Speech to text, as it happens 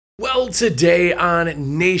Well, today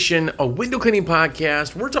on Nation, a window cleaning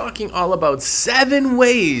podcast, we're talking all about 7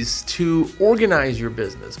 ways to organize your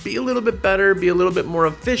business. Be a little bit better, be a little bit more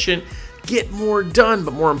efficient, get more done,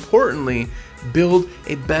 but more importantly, build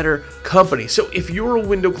a better company. So if you're a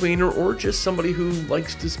window cleaner or just somebody who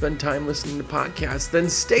likes to spend time listening to podcasts,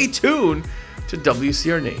 then stay tuned to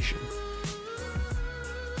WCR Nation.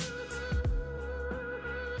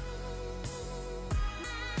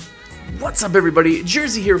 What's up, everybody?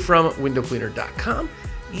 Jersey here from windowcleaner.com,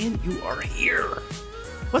 and you are here.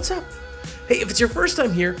 What's up? Hey, if it's your first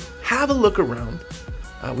time here, have a look around.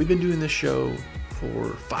 We've been doing this show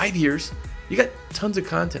for 5 years. You got tons of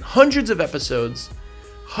content, hundreds of episodes,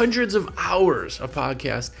 hundreds of hours of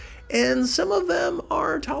podcasts, and some of them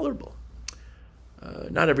are tolerable.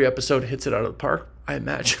 Not every episode hits it out of the park, I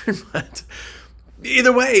imagine, but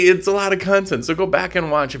either way, it's a lot of content. So go back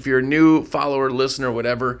and watch if you're a new follower, listener,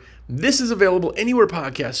 whatever. This is available anywhere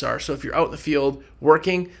podcasts are. So if you're out in the field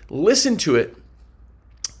working, listen to it.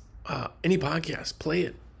 Any podcast, play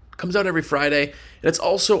it. Comes out every Friday. And it's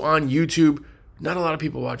also on YouTube. Not a lot of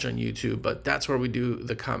people watch on YouTube, but that's where we do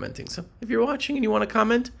the commenting. So if you're watching and you want to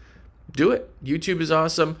comment, do it. YouTube is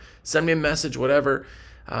awesome. Send me a message, whatever.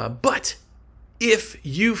 But if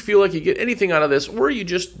you feel like you get anything out of this, or you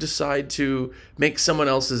just decide to make someone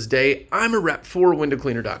else's day, I'm a rep for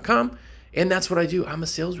windowcleaner.com, and that's what I do. I'm a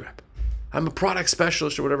sales rep. I'm a product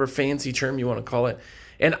specialist, or whatever fancy term you want to call it,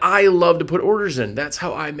 and I love to put orders in. That's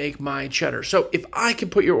how I make my cheddar. So if I can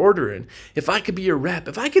put your order in, if I could be your rep,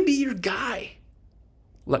 if I could be your guy,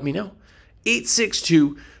 let me know.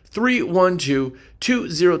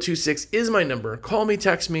 862-312-2026 is my number. Call me,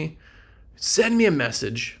 text me, send me a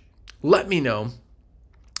message. Let me know,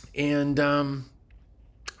 and I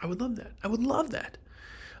would love that. I would love that.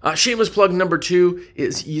 Shameless plug number 2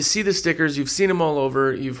 is you see the stickers. You've seen them all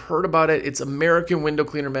over. You've heard about it. It's American Window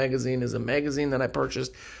Cleaner Magazine. It's a magazine that I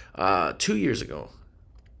purchased 2 years ago,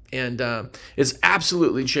 and it's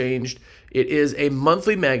absolutely changed. It is a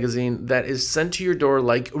monthly magazine that is sent to your door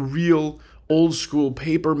like real old school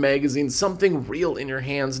paper magazine, something real in your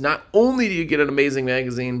hands. Not only do you get an amazing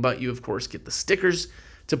magazine, but you, of course, get the stickers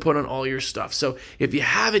to put on all your stuff. So if you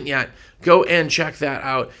haven't yet, go and check that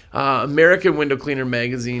out. American Window Cleaner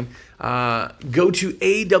Magazine. Go to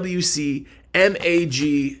awcmag.com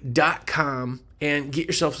and get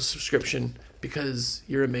yourself a subscription because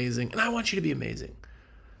you're amazing. And I want you to be amazing.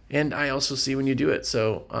 And I also see when you do it.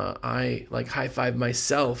 So I like high five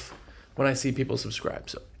myself when I see people subscribe.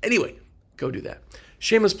 So anyway, go do that.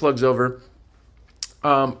 Shameless plugs over.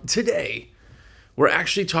 Today, we're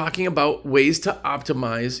actually talking about ways to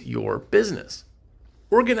optimize your business.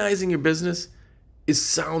 Organizing your business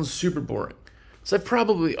sounds super boring. So I've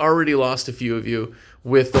probably already lost a few of you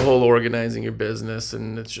with the whole organizing your business,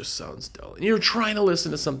 and it just sounds dull. And you're trying to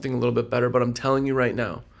listen to something a little bit better, but I'm telling you right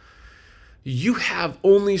now, you have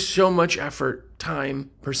only so much effort,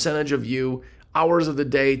 time, percentage of you, hours of the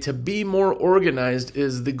day to be more organized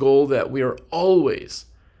is the goal that we are always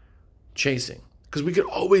chasing. Because we could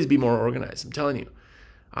always be more organized. I'm telling you,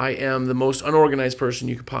 I am the most unorganized person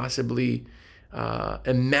you could possibly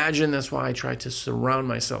imagine. That's why I try to surround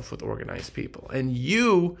myself with organized people. And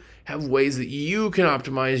you have ways that you can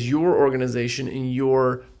optimize your organization in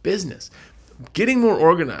your business. Getting more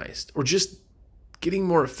organized or just getting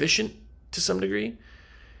more efficient to some degree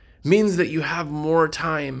means that you have more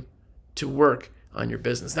time to work on your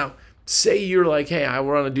business. Now, say you're like, hey, I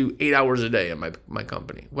want to do 8 hours a day in my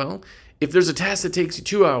company. Well, if there's a task that takes you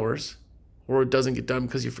 2 hours or it doesn't get done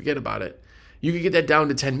because you forget about it, you can get that down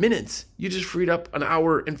to 10 minutes. You just freed up an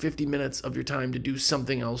hour and 50 minutes of your time to do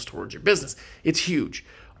something else towards your business. It's huge.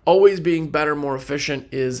 Always being better, more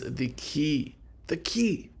efficient is the key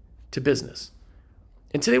to business.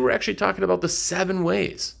 And today we're actually talking about the 7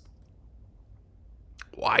 ways.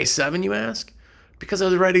 Why 7, you ask? Because I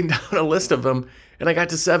was writing down a list of them and I got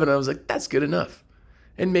to 7 and I was like, that's good enough.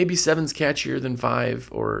 And maybe 7's catchier than 5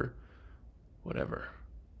 or whatever.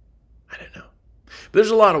 I don't know. But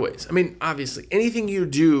there's a lot of ways. I mean, obviously, anything you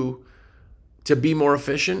do to be more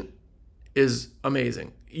efficient is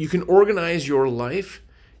amazing. You can organize your life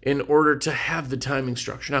in order to have the timing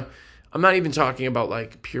structure. Now, I'm not even talking about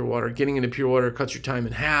like pure water. Getting into pure water cuts your time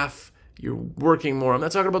in half. You're working more. I'm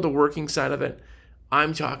not talking about the working side of it.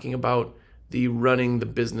 I'm talking about the running the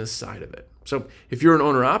business side of it. So if you're an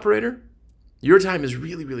owner-operator, your time is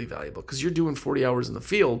really, really valuable because you're doing 40 hours in the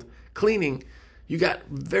field cleaning. You got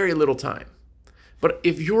very little time. But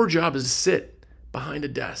if your job is to sit behind a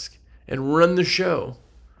desk and run the show,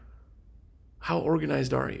 how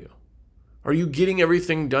organized are you? Are you getting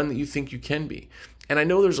everything done that you think you can be? And I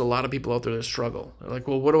know there's a lot of people out there that struggle. They're like,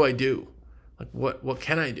 well, what do I do? Like what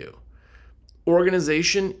can I do?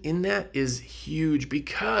 Organization in that is huge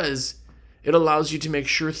because it allows you to make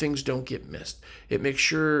sure things don't get missed.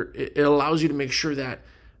 It allows you to make sure that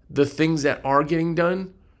the things that are getting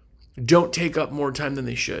done don't take up more time than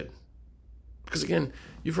they should. Because again,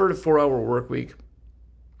 you've heard of 4-hour work week.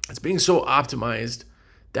 It's being so optimized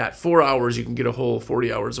that 4 hours you can get a whole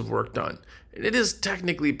 40 hours of work done. And it is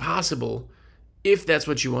technically possible if that's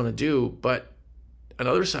what you want to do. But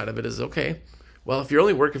another side of it is, okay, well, if you're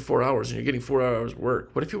only working 4 hours and you're getting 4 hours of work,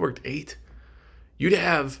 what if you worked 8? You'd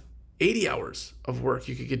have 80 hours of work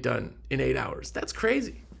you could get done in 8 hours. That's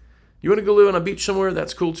crazy. You want to go live on a beach somewhere?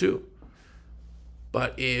 That's cool too.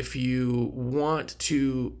 But if you want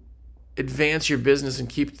to advance your business and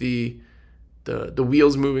keep the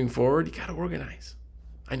wheels moving forward, you got to organize.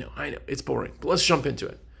 I know, it's boring, but let's jump into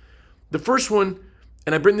it. The first one,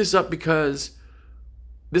 and I bring this up because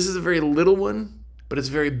this is a very little one, but it's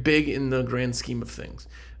very big in the grand scheme of things.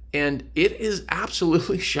 And it is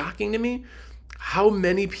absolutely shocking to me how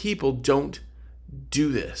many people don't do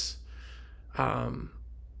this.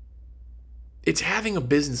 It's having a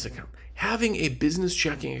business account. Having a business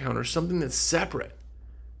checking account or something that's separate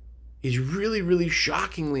is really, really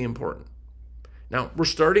shockingly important. Now, we're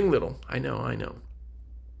starting little. I know.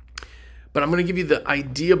 But I'm going to give you the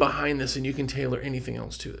idea behind this, and you can tailor anything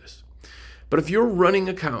else to this. But if you're running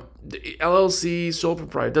an account, LLC, sole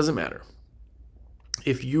proprietor, doesn't matter.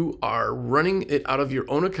 If you are running it out of your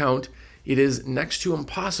own account, it is next to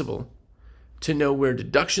impossible to know where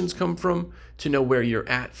deductions come from, to know where you're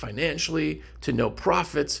at financially, to know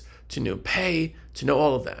profits, to know pay, to know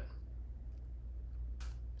all of that.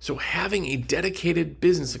 So having a dedicated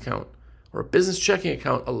business account or a business checking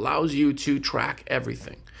account allows you to track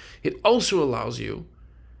everything. It also allows you,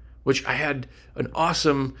 which I had an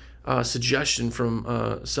awesome suggestion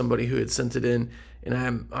from somebody who had sent it in,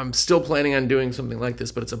 and I'm still planning on doing something like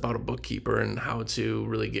this, but it's about a bookkeeper and how to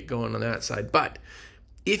really get going on that side. But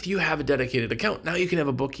if you have a dedicated account, now you can have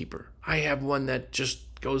a bookkeeper. I have one that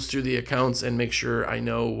just goes through the accounts and makes sure I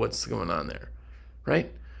know what's going on there,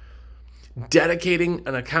 right? Dedicating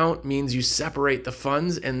an account means you separate the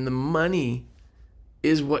funds, and the money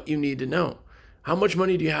is what you need to know. How much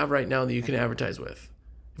money do you have right now that you can advertise with?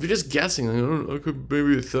 If you're just guessing, I could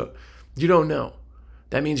maybe you don't know.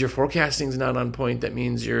 That means your forecasting is not on point. That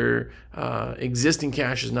means your existing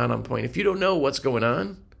cash is not on point. If you don't know what's going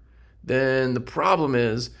on, then the problem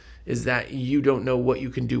is that you don't know what you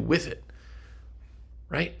can do with it.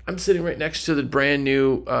 Right? I'm sitting right next to the brand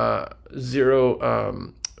new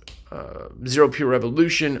Zero Pure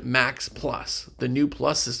Revolution Max Plus. The new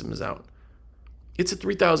Plus system is out. It's a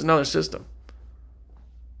 $3,000 system.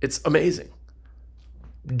 It's amazing.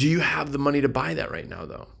 Do you have the money to buy that right now,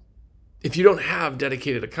 though? If you don't have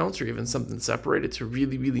dedicated accounts or even something separated to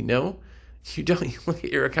really, really know, you look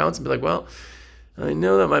at your accounts and be like, well, I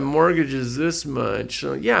know that my mortgage is this much,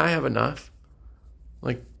 so yeah, I have enough.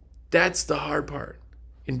 Like, that's the hard part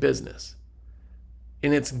in business.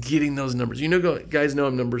 And it's getting those numbers. You know, guys know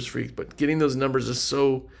I'm numbers freaks, but getting those numbers is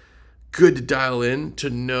so good to dial in to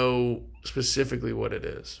know specifically what it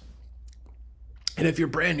is. And if you're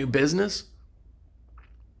brand new business,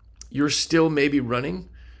 you're still maybe running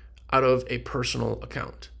out of a personal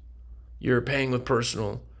account. You're paying with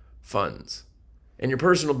personal funds. And your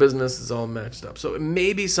personal business is all matched up. So it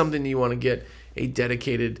may be something you want to get a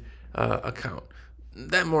dedicated account.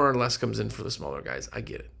 That more or less comes in for the smaller guys. I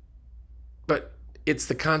get it. But it's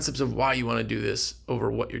the concepts of why you want to do this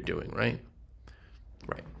over what you're doing, right?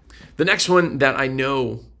 Right. The next one that I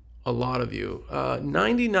know a lot of you,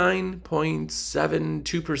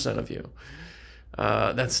 99.72% of you,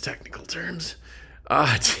 that's technical terms,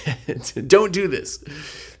 don't do this.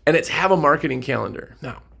 And it's have a marketing calendar.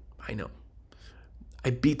 Now, I know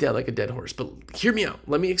I beat that like a dead horse, but hear me out.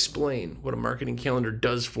 Let me explain what a marketing calendar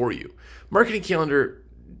does for you. Marketing calendar,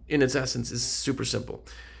 in its essence, is super simple.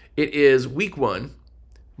 It is week 1.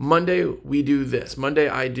 Monday, we do this. Monday,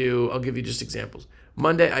 I'll give you just examples.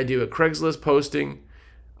 Monday, I do a Craigslist posting.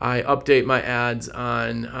 I update my ads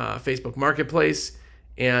on Facebook Marketplace,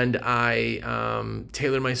 and I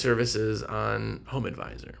tailor my services on Home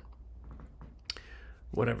Advisor.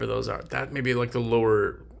 Whatever those are. That may be like the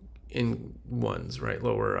lower in ones, right?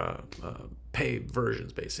 Lower pay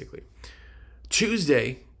versions, basically.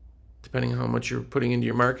 Tuesday, depending on how much you're putting into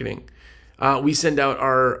your marketing, we send out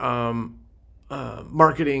our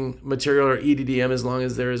marketing material, or EDDM, as long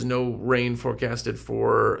as there is no rain forecasted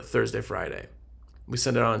for Thursday, Friday. We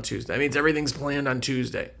send it out on Tuesday. That means everything's planned on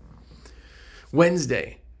Tuesday.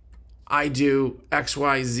 Wednesday, I do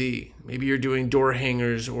XYZ. Maybe you're doing door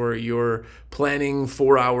hangers, or you're planning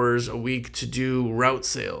 4 hours a week to do route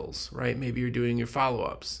sales, right? Maybe you're doing your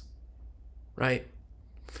follow-ups, right?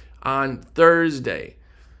 On Thursday,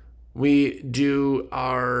 we do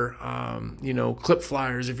our, clip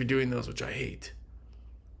flyers if you're doing those, which I hate,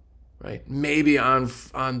 right? Maybe on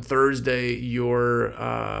Thursday, you're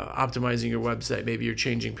optimizing your website. Maybe you're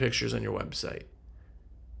changing pictures on your website,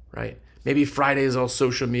 right? Maybe Friday is all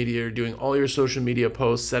social media. You're doing all your social media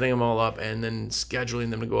posts, setting them all up, and then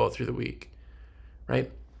scheduling them to go out through the week,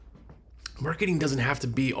 right? Marketing doesn't have to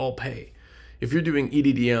be all pay. If you're doing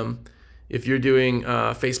EDDM, if you're doing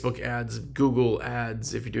Facebook ads, Google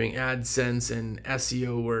ads, if you're doing AdSense and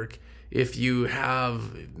SEO work, if you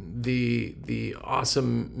have the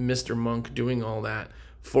awesome Mr. Monk doing all that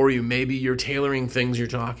for you, maybe you're tailoring things, you're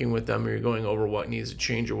talking with them, or you're going over what needs to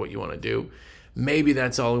change or what you want to do. Maybe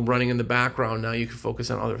that's all running in the background. Now you can focus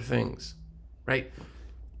on other things, right?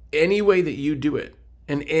 Any way that you do it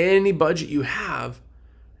and any budget you have,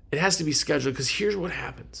 it has to be scheduled, because here's what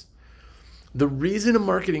happens. The reason a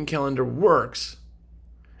marketing calendar works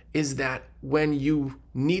is that when you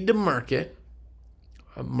need to market,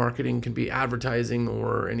 marketing can be advertising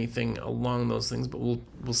or anything along those things, but we'll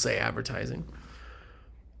say advertising.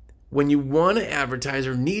 When you want to advertise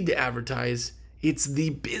or need to advertise, it's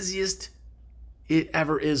the busiest it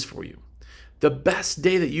ever is for you. The best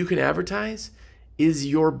day that you can advertise is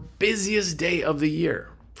your busiest day of the year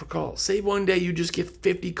for calls. Say one day you just get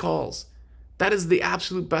 50 calls. That is the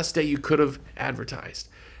absolute best day you could have advertised,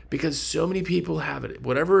 because so many people have it.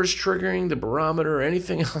 Whatever is triggering the barometer or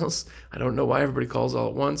anything else, I don't know why everybody calls all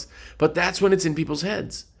at once, but that's when it's in people's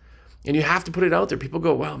heads. And you have to put it out there. People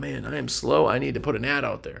go, wow, man, I am slow. I need to put an ad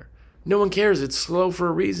out there. No one cares. It's slow for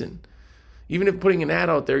a reason. Even if putting an ad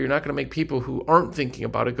out there, you're not going to make people who aren't thinking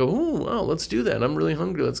about it go, oh, wow, let's do that. I'm really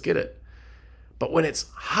hungry. Let's get it. But when it's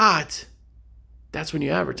hot, that's when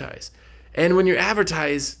you advertise. And when you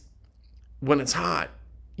advertise when it's hot,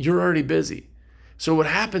 you're already busy. So what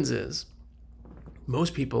happens is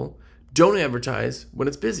most people don't advertise when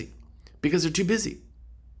it's busy because they're too busy.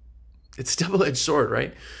 It's a double-edged sword,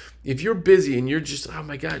 right? If you're busy and you're just, oh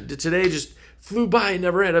my God, today just flew by. I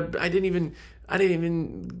didn't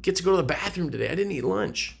even get to go to the bathroom today. I didn't eat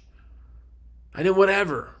lunch. I did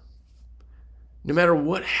whatever. No matter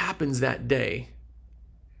what happens that day,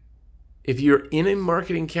 if you're in a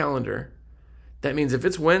marketing calendar, that means if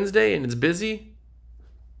it's Wednesday and it's busy,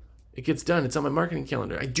 it gets done. It's on my marketing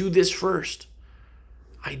calendar. I do this first.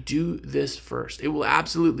 It will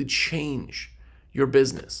absolutely change your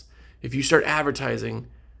business if you start advertising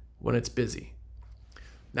when it's busy.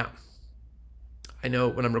 Now, I know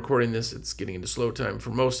when I'm recording this, it's getting into slow time for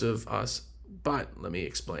most of us, but let me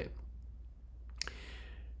explain.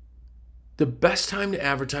 The best time to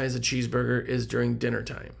advertise a cheeseburger is during dinner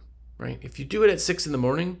time, right? If you do it at 6 in the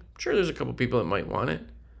morning, sure, there's a couple people that might want it.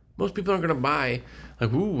 Most people aren't going to buy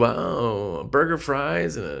like, ooh, wow, burger,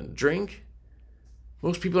 fries, and a drink.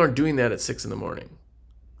 Most people aren't doing that at 6 in the morning,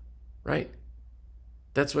 right?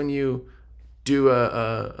 That's when you do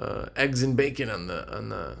eggs and bacon on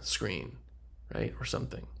the screen, right, or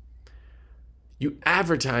something. You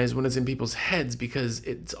advertise when it's in people's heads because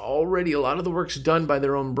it's already, a lot of the work's done by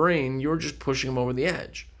their own brain. You're just pushing them over the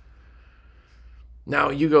edge. Now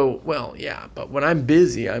you go, well, yeah, but when I'm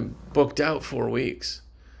busy, I'm booked out 4 weeks.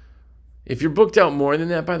 If you're booked out more than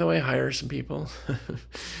that, by the way, hire some people.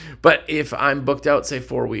 But if I'm booked out, say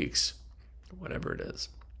 4 weeks, whatever it is,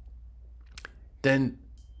 then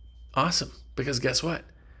awesome. Because guess what?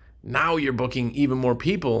 Now you're booking even more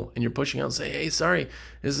people and you're pushing out and say, hey, sorry,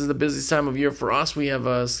 this is the busiest time of year for us. We have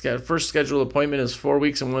a first scheduled appointment is 4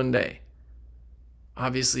 weeks and 1 day.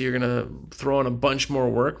 Obviously, you're going to throw in a bunch more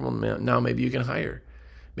work. Well, now maybe you can hire.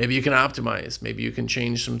 Maybe you can optimize. Maybe you can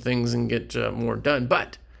change some things and get more done.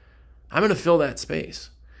 But I'm going to fill that space.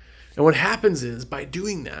 And what happens is, by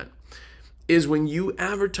doing that, is when you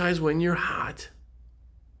advertise when you're hot,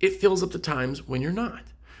 it fills up the times when you're not.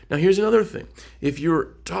 Now, here's another thing. If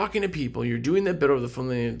you're talking to people, you're doing that bit over the phone,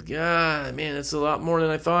 then, man, it's a lot more than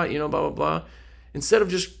I thought, blah, blah, blah. Instead of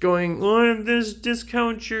just going, oh, this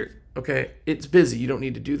discount shirt. Okay, it's busy. You don't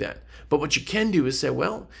need to do that. But what you can do is say,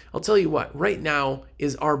 well, I'll tell you what, right now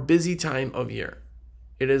is our busy time of year.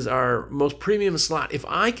 It is our most premium slot. If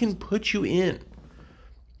I can put you in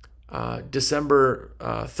December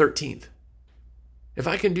 13th, if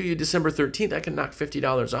I can do you December 13th, I can knock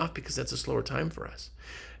 $50 off because that's a slower time for us.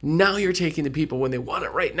 Now you're taking the people when they want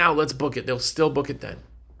it right now, let's book it. They'll still book it then.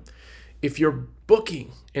 If you're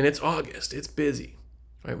booking and it's August, it's busy,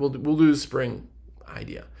 right? We'll do the spring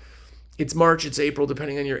idea. It's March, it's April,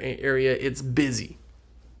 depending on your area, it's busy.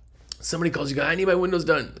 Somebody calls you, I need my windows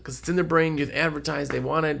done, because it's in their brain. You've advertised, they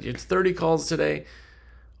want it. It's 30 calls today.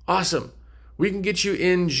 Awesome. We can get you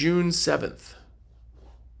in June 7th.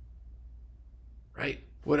 Right?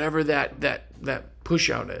 Whatever that push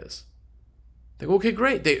out is. They go, okay,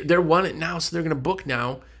 great. They want it now, so they're going to book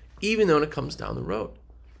now, even though it comes down the road.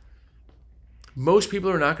 Most people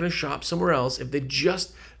are not going to shop somewhere else. If they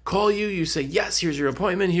just call you, you say, yes, here's your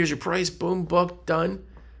appointment, here's your price, boom, book, done.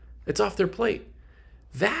 It's off their plate.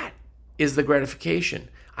 That is the gratification.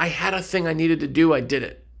 I had a thing I needed to do, I did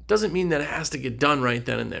it. Doesn't mean that it has to get done right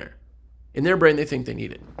then and there. In their brain, they think they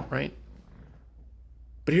need it, right?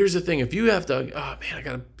 But here's the thing. If you have to, oh man, I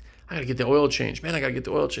gotta get the oil change. Man, I gotta get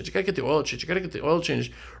the oil change. I gotta get the oil change. I gotta get the oil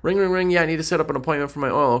change. Ring, ring, ring. Yeah, I need to set up an appointment for my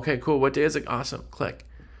oil. Okay, cool. What day is it? Awesome. Click.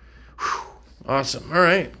 Whew. Awesome. All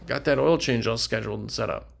right. Got that oil change all scheduled and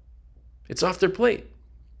set up. It's off their plate.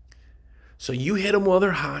 So you hit them while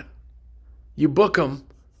they're hot. You book them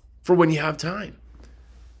for when you have time.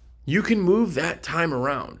 You can move that time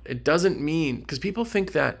around. It doesn't mean, because people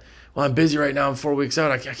think that, well, I'm busy right now. I'm 4 weeks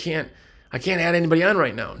out. I can't add anybody on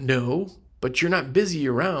right now. No, but you're not busy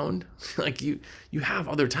around. Like you have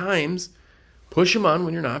other times. Push them on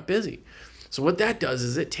when you're not busy. So what that does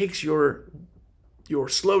is it takes your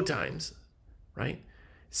slow times, right?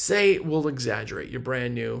 Say, we'll exaggerate. You're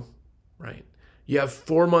brand new, right? You have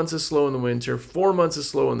 4 months of slow in the winter, 4 months of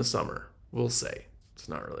slow in the summer, we'll say. It's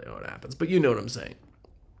not really how it happens, but you know what I'm saying.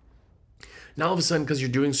 Now all of a sudden, because you're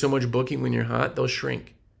doing so much booking when you're hot, they'll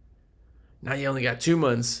shrink. Now you only got 2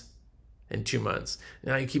 months and 2 months.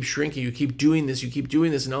 Now you keep shrinking, you keep doing this,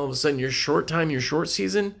 and all of a sudden your short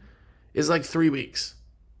season is like 3 weeks.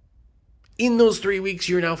 In those 3 weeks,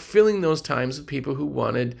 you're now filling those times with people who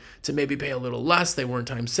wanted to maybe pay a little less. They weren't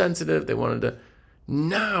time sensitive. They wanted to.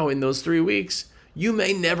 Now in those 3 weeks, you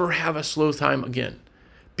may never have a slow time again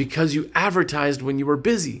because you advertised when you were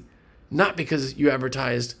busy, not because you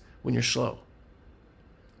advertised when you're slow.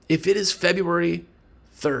 If it is February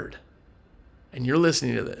 3rd and you're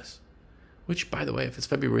listening to this, which, by the way, if it's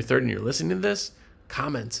February 3rd and you're listening to this,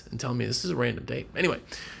 comment and tell me this is a random date. Anyway,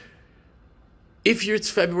 if it's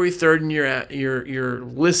February 3rd and you're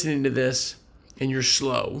listening to this and you're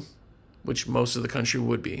slow, which most of the country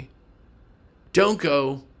would be, don't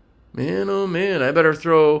go, man, oh man, I better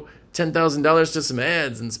throw $10,000 to some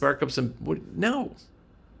ads and spark up some. No,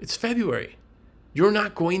 it's February. You're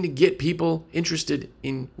not going to get people interested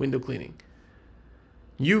in window cleaning.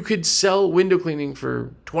 You could sell window cleaning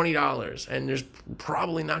for $20 and there's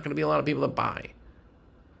probably not going to be a lot of people that buy.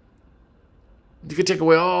 You could take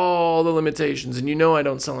away all the limitations, and you know I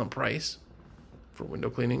don't sell on price for window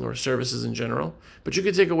cleaning or services in general, but you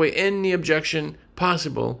could take away any objection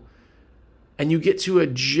possible and you get to a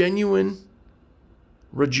genuine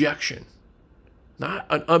rejection, not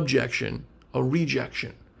an objection, a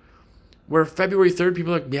rejection. Where February 3rd,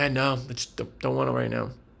 people are like, yeah, no, I just don't want it right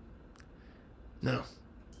now. No.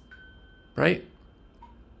 Right?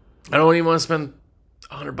 I don't even want to spend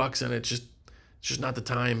 $100 on it. It's just not the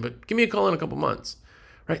time. But give me a call in a couple months.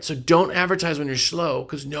 Right? So don't advertise when you're slow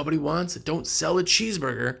because nobody wants it. Don't sell a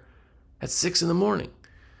cheeseburger at 6 a.m.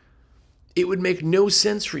 It would make no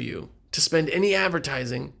sense for you to spend any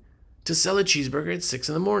advertising to sell a cheeseburger at 6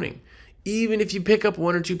 a.m. Even if you pick up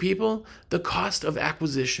 1 or 2 people, the cost of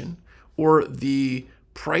acquisition or the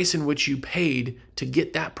price in which you paid to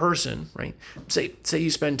get that person, right? Say you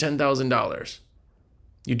spend $10,000.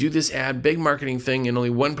 You do this ad, big marketing thing, and only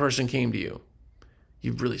 1 person came to you.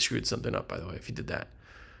 You've really screwed something up, by the way, if you did that.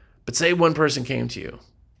 But say 1 person came to you.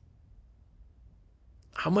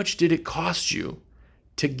 How much did it cost you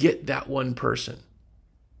to get that 1 person?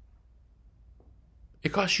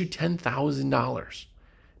 It cost you $10,000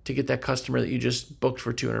 to get that customer that you just booked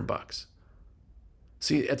for $200.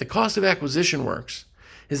 See, at the cost of acquisition works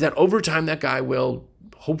is that over time that guy will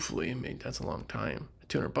hopefully, I mean, that's a long time,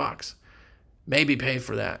 $200, maybe pay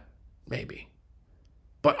for that, maybe.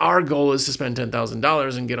 But our goal is to spend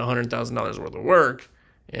 $10,000 and get $100,000 worth of work.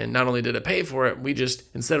 And not only did it pay for it, we just,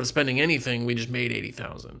 instead of spending anything, we just made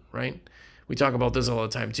 $80,000, right? We talk about this all the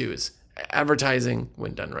time too, is advertising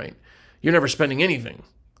when done right. You're never spending anything.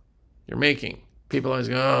 You're making. People always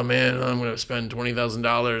go, oh man, I'm going to spend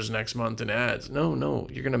 $20,000 next month in ads. No,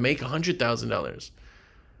 you're going to make $100,000.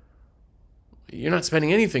 You're not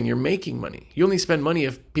spending anything. You're making money. You only spend money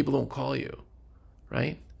if people don't call you,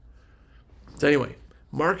 right? So anyway,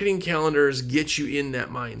 marketing calendars get you in that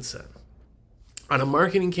mindset. On a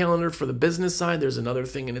marketing calendar for the business side, there's another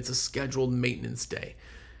thing, and it's a scheduled maintenance day.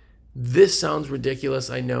 This sounds ridiculous,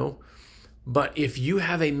 I know, but if you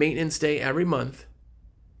have a maintenance day every month,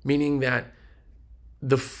 meaning that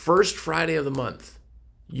the first Friday of the month,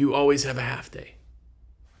 you always have a half day.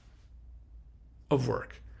 of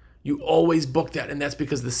work. You always book that. And that's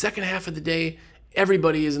because the second half of the day,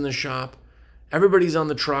 everybody is in the shop. Everybody's on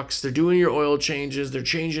the trucks. They're doing your oil changes. They're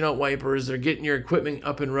changing out wipers. They're getting your equipment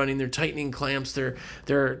up and running. They're tightening clamps.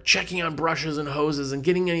 They're checking on brushes and hoses and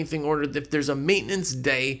getting anything ordered. If there's a maintenance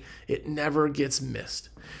day, it never gets missed.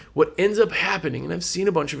 What ends up happening, and I've seen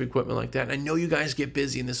a bunch of equipment like that, and I know you guys get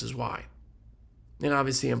busy, and this is why. And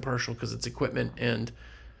obviously I'm partial because it's equipment and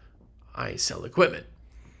I sell equipment.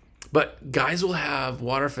 But guys will have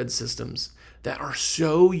water-fed systems that are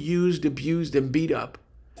so used, abused, and beat up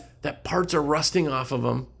that parts are rusting off of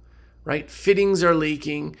them, right? Fittings are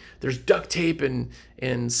leaking. There's duct tape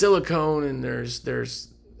and silicone, and there's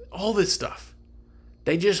all this stuff.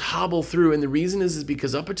 They just hobble through, and the reason is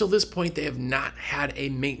because up until this point, they have not had a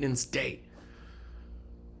maintenance day.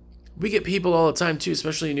 We get people all the time too,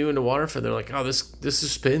 especially new into waterfed. They're like, "Oh, this just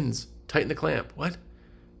spins. Tighten the clamp." What?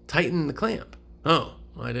 Tighten the clamp? Oh,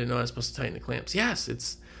 well, I didn't know I was supposed to tighten the clamps. Yes,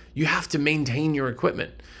 you have to maintain your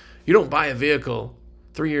equipment. You don't buy a vehicle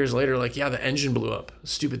 3 years later, like, yeah, the engine blew up.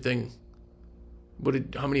 Stupid thing.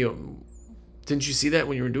 Didn't you see that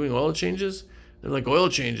when you were doing oil changes? They're like, oil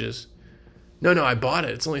changes? No, I bought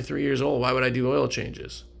it. It's only 3 years old. Why would I do oil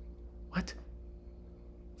changes? What?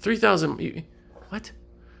 3,000, what?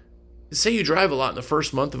 Say you drive a lot in the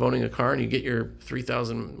first month of owning a car and you get your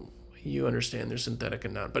 3,000, you understand they're synthetic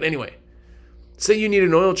and not. But anyway, say you need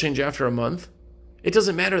an oil change after a month. It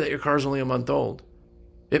doesn't matter that your car's only a month old.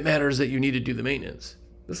 It matters that you need to do the maintenance.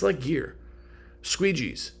 It's like gear,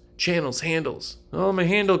 squeegees, channels, handles. Oh, my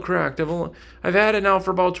handle cracked. I've had it now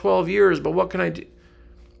for about 12 years, but what can I do?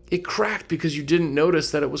 It cracked because you didn't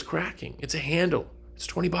notice that it was cracking. It's a handle. It's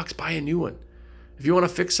 $20. Buy a new one. If you want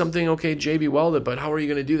to fix something, okay, JB weld it, but how are you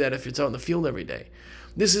going to do that if it's out in the field every day?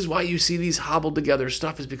 This is why you see these hobbled together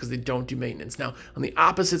stuff, is because they don't do maintenance. Now, on the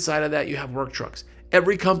opposite side of that, you have work trucks.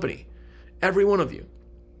 Every company, every one of you,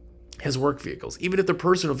 has work vehicles. Even if they're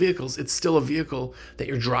personal vehicles, it's still a vehicle that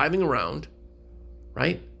you're driving around,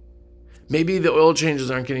 right? Maybe the oil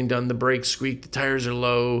changes aren't getting done, the brakes squeak, the tires are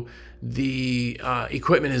low, the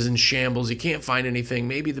equipment is in shambles, you can't find anything,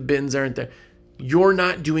 maybe the bins aren't there. You're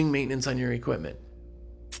not doing maintenance on your equipment.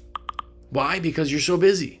 Why? Because you're so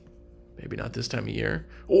busy. Maybe not this time of year.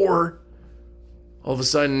 Or all of a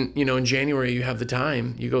sudden, in January you have the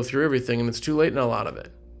time, you go through everything and it's too late in a lot of it.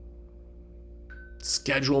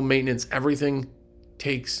 Schedule maintenance. Everything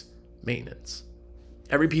takes maintenance.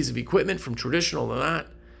 Every piece of equipment, from traditional to not,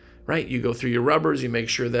 right? You go through your rubbers, you make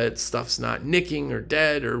sure that stuff's not nicking or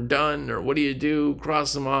dead or done, or what do you do?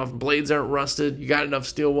 Cross them off, blades aren't rusted, you got enough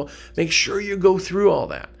steel wool. Make sure you go through all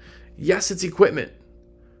that. Yes, it's equipment,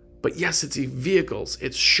 but yes, it's vehicles,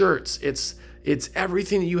 it's shirts, it's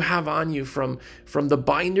everything that you have on you, from the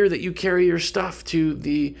binder that you carry your stuff to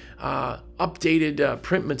the updated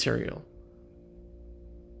print material.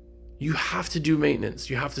 You have to do maintenance.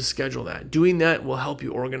 You have to schedule that. Doing that will help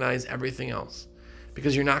you organize everything else,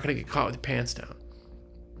 because you're not going to get caught with your pants down.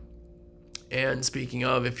 And speaking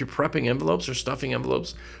of, if you're prepping envelopes or stuffing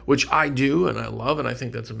envelopes, which I do and I love and I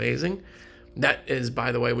think that's amazing, that is,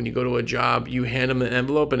 by the way, when you go to a job, you hand them an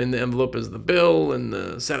envelope, and in the envelope is the bill and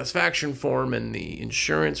the satisfaction form and the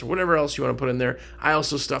insurance or whatever else you want to put in there. I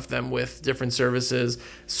also stuff them with different services,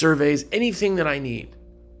 surveys, anything that I need.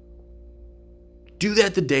 Do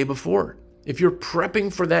that the day before. If you're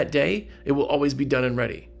prepping for that day, it will always be done and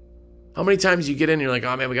ready. How many times you get in and you're like,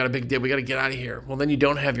 oh man, we got a big day, we got to get out of here. Well, then you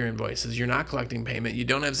don't have your invoices. You're not collecting payment. You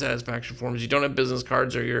don't have satisfaction forms. You don't have business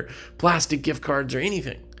cards or your plastic gift cards or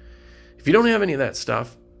anything. If you don't have any of that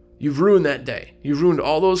stuff, you've ruined that day. You've ruined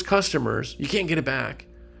all those customers. You can't get it back.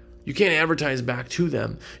 You can't advertise back to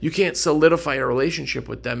them. You can't solidify a relationship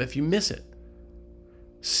with them if you miss it.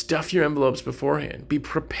 Stuff your envelopes beforehand. Be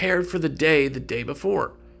prepared for the day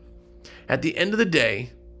before. At the end of the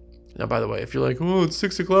day, now, by the way, if you're like, oh, it's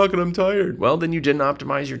 6 o'clock and I'm tired, well, then you didn't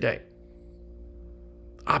optimize your day.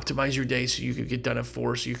 Optimize your day so you could get done at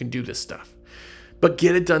 4 so you can do this stuff. But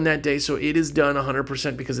get it done that day so it is done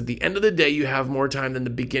 100%, because at the end of the day, you have more time than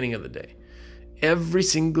the beginning of the day. Every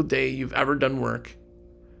single day you've ever done work,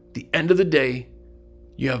 the end of the day,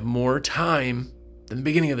 you have more time than the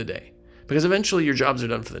beginning of the day. Because eventually your jobs are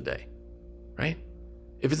done for the day, right?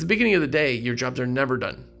 If it's the beginning of the day, your jobs are never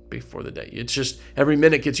done before the day. It's just every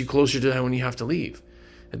minute gets you closer to when you have to leave.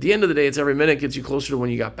 At the end of the day, it's every minute gets you closer to when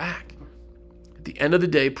you got back. At the end of the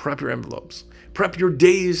day, prep your envelopes. Prep your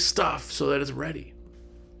day's stuff so that it's ready.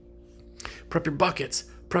 Prep your buckets.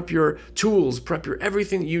 Prep your tools. Prep your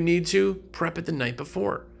everything that you need to. Prep it the night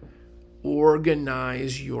before.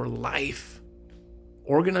 Organize your life.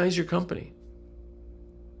 Organize your company.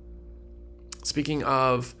 Speaking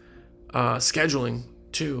of scheduling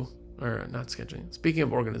too, or not scheduling, speaking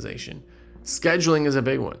of organization, scheduling is a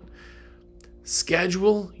big one.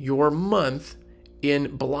 Schedule your month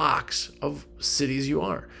in blocks of cities you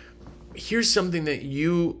are. Here's something that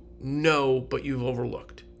you know, but you've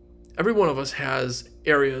overlooked. Every one of us has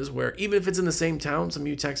areas where, even if it's in the same town, some of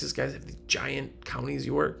you Texas guys have these giant counties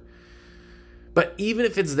you work. But even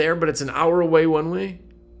if it's there, but it's an hour away one way,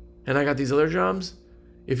 and I got these other jobs,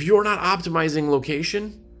 if you're not optimizing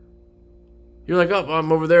location, you're like, oh,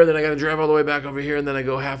 I'm over there, then I got to drive all the way back over here, and then I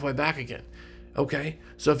go halfway back again. Okay,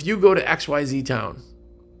 so if you go to XYZ town,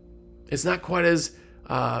 it's not quite as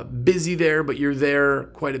busy there, but you're there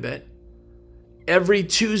quite a bit. Every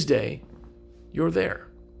Tuesday, you're there.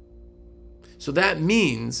 So that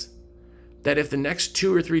means that if the next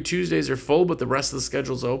 2 or 3 Tuesdays are full, but the rest of the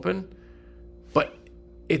schedule's open, but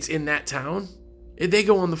it's in that town, they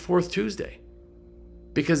go on the 4th Tuesday.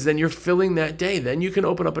 Because then you're filling that day. Then you can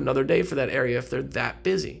open up another day for that area if they're that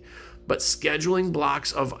busy. But scheduling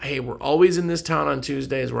blocks of, hey, we're always in this town on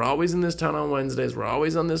Tuesdays, we're always in this town on Wednesdays, we're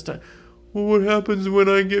always on this time. Well, what happens when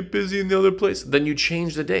I get busy in the other place? Then you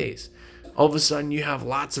change the days. All of a sudden you have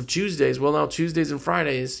lots of Tuesdays. Well, now Tuesdays and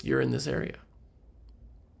Fridays, you're in this area.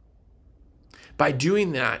 By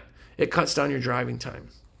doing that, it cuts down your driving time.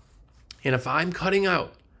 And if I'm cutting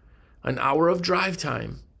out an hour of drive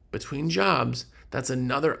time between jobs, that's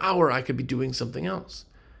another hour I could be doing something else.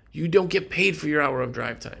 You don't get paid for your hour of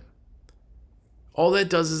drive time. All that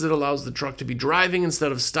does is it allows the truck to be driving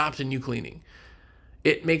instead of stopped and you cleaning.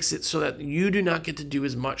 It makes it so that you do not get to do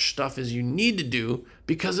as much stuff as you need to do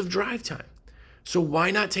because of drive time. So why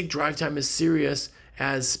not take drive time as serious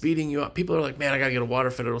as speeding you up? People are like, man, I got to get a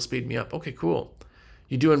water fit. It'll speed me up. Okay, cool.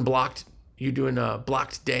 You doing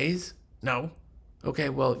blocked days? No. Okay,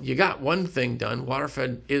 well, you got one thing done. Water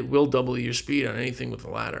fed, it will double your speed on anything with a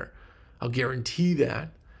ladder. I'll guarantee that.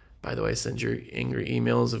 By the way, send your angry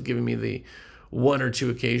emails of giving me the 1 or 2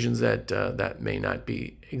 occasions that that may not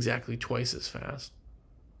be exactly twice as fast.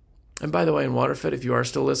 And by the way, in waterfed, if you are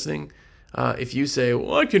still listening, if you say,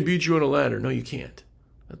 well, I can beat you on a ladder. No, you can't.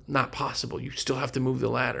 That's not possible. You still have to move the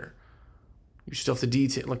ladder. You still have to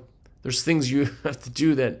detail. Like, there's things you have to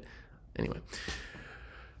do that. Anyway,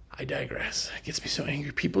 I digress. It gets me so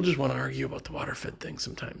angry. People just want to argue about the waterfed thing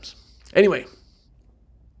sometimes. Anyway,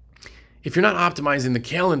 if you're not optimizing the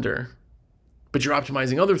calendar, but you're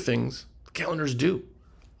optimizing other things, the calendars do.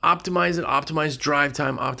 Optimize it, optimize drive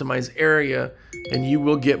time, optimize area, and you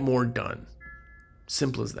will get more done.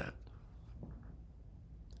 Simple as that.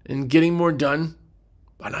 And getting more done,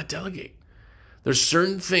 why not delegate? There's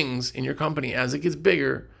certain things in your company as it gets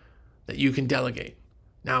bigger that you can delegate.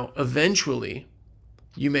 Now, eventually,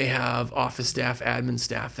 you may have office staff, admin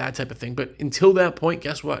staff, that type of thing. But until that point,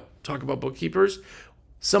 guess what? Talk about bookkeepers.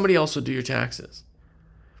 Somebody else will do your taxes.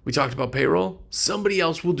 We talked about payroll. Somebody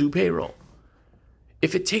else will do payroll.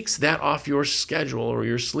 If it takes that off your schedule or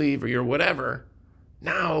your sleeve or your whatever,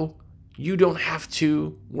 now you don't have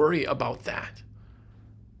to worry about that.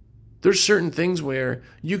 There's certain things where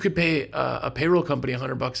you could pay a payroll company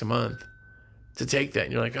 $100 a month to take that.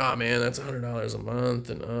 And you're like, oh man, that's $100 a month.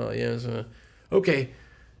 And oh yeah. Okay,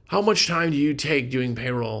 how much time do you take doing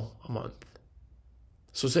payroll a month?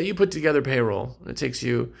 So say you put together payroll, and it takes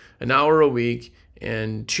you an hour a week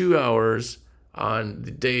and 2 hours on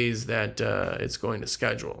the days that it's going to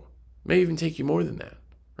schedule. It may even take you more than that,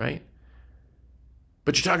 right?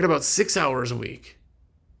 But you're talking about 6 hours a week.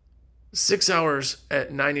 6 hours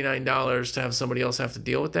at $99 to have somebody else have to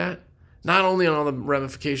deal with that. Not only on all the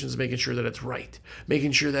ramifications, making sure that it's right,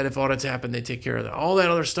 making sure that if audits happen, they take care of that. All that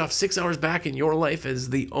other stuff, 6 hours back in your life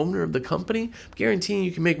as the owner of the company, I'm guaranteeing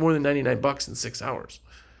you can make more than $99 in 6 hours.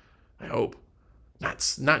 I hope.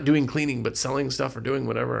 Not doing cleaning, but selling stuff or doing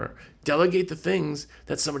whatever. Delegate the things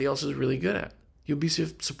that somebody else is really good at. You'll be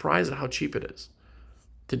surprised at how cheap it is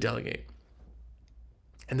to delegate.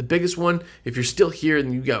 And the biggest one, if you're still here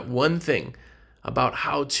and you got one thing about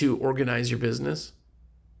how to organize your business,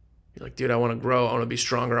 you're like, dude, I want to grow. I want to be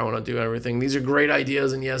stronger. I want to do everything. These are great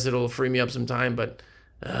ideas. And yes, it'll free me up some time, but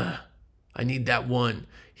I need that one.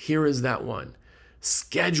 Here is that one.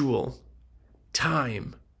 Schedule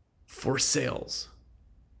time for sales.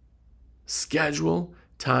 Schedule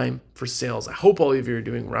time for sales. I hope all of you are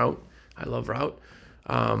doing Route. I love Route.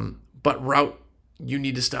 But Route, you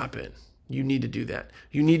need to stop in. You need to do that.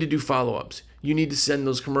 You need to do follow-ups. You need to send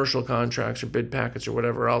those commercial contracts or bid packets or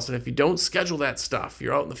whatever else. And if you don't schedule that stuff,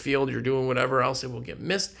 you're out in the field, you're doing whatever else, it will get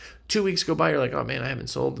missed. 2 weeks go by, you're like, oh man, I haven't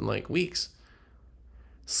sold in like weeks.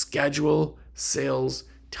 Schedule sales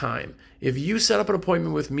time. If you set up an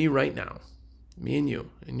appointment with me right now, me and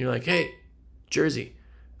you, and you're like, hey, Jersey,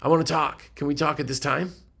 I want to talk. Can we talk at this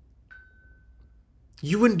time?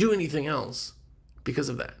 You wouldn't do anything else because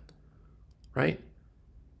of that, right?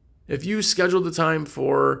 If you scheduled the time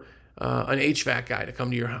for an HVAC guy to come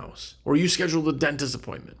to your house, or you scheduled a dentist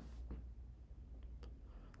appointment,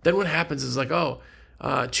 then what happens is like, oh,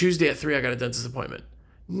 Tuesday at 3, I got a dentist appointment.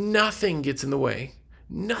 Nothing gets in the way.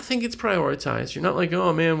 Nothing gets prioritized. You're not like,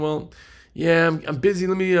 oh man, well, yeah, I'm busy.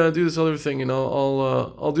 Let me do this other thing, and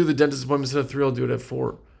I'll do the dentist appointment instead of 3. I'll do it at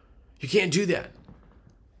 4. You can't do that.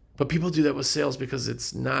 But people do that with sales because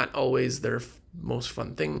it's not always their most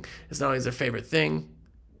fun thing. It's not always their favorite thing.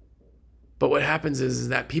 But what happens is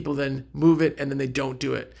that people then move it and then they don't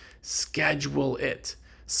do it. Schedule it.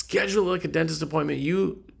 Schedule it like a dentist appointment.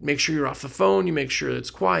 You make sure you're off the phone. You make sure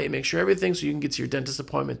it's quiet. You make sure everything so you can get to your dentist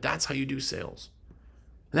appointment. That's how you do sales.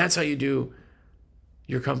 And that's how you do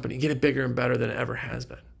your company. Get it bigger and better than it ever has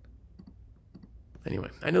been. Anyway,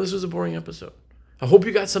 I know this was a boring episode. I hope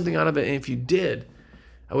you got something out of it. And if you did,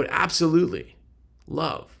 I would absolutely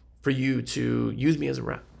love for you to use me as a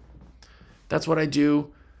rep. That's what I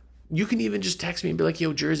do. You can even just text me and be like,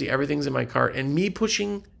 yo, Jersey, everything's in my cart. And me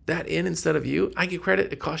pushing that in instead of you, I get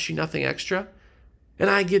credit. It costs you nothing extra. And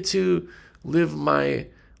I get to live my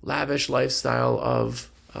lavish lifestyle of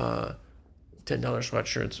 $10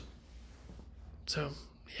 sweatshirts. So,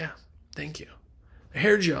 yeah, thank you.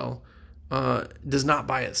 Hair gel does not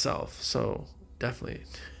by itself. So definitely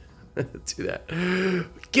do that.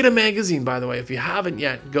 Get a magazine, by the way. If you haven't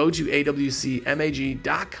yet, go to awcmag.com.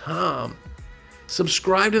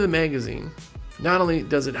 Subscribe to the magazine. Not only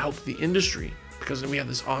does it help the industry, because we have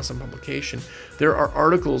this awesome publication, there are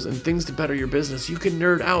articles and things to better your business. You can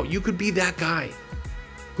nerd out. You could be that guy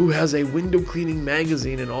who has a window cleaning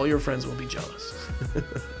magazine and all your friends will be jealous.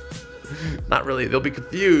 Not really. They'll be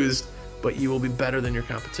confused, but you will be better than your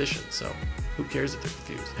competition. So who cares if they're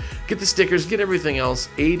confused? Get the stickers. Get everything else.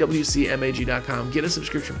 awcmag.com. Get a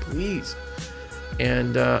subscription, please.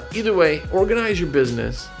 And either way, organize your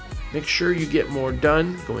business. Make sure you get more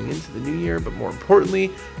done going into the new year, but more importantly,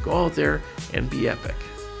 go out there and be epic.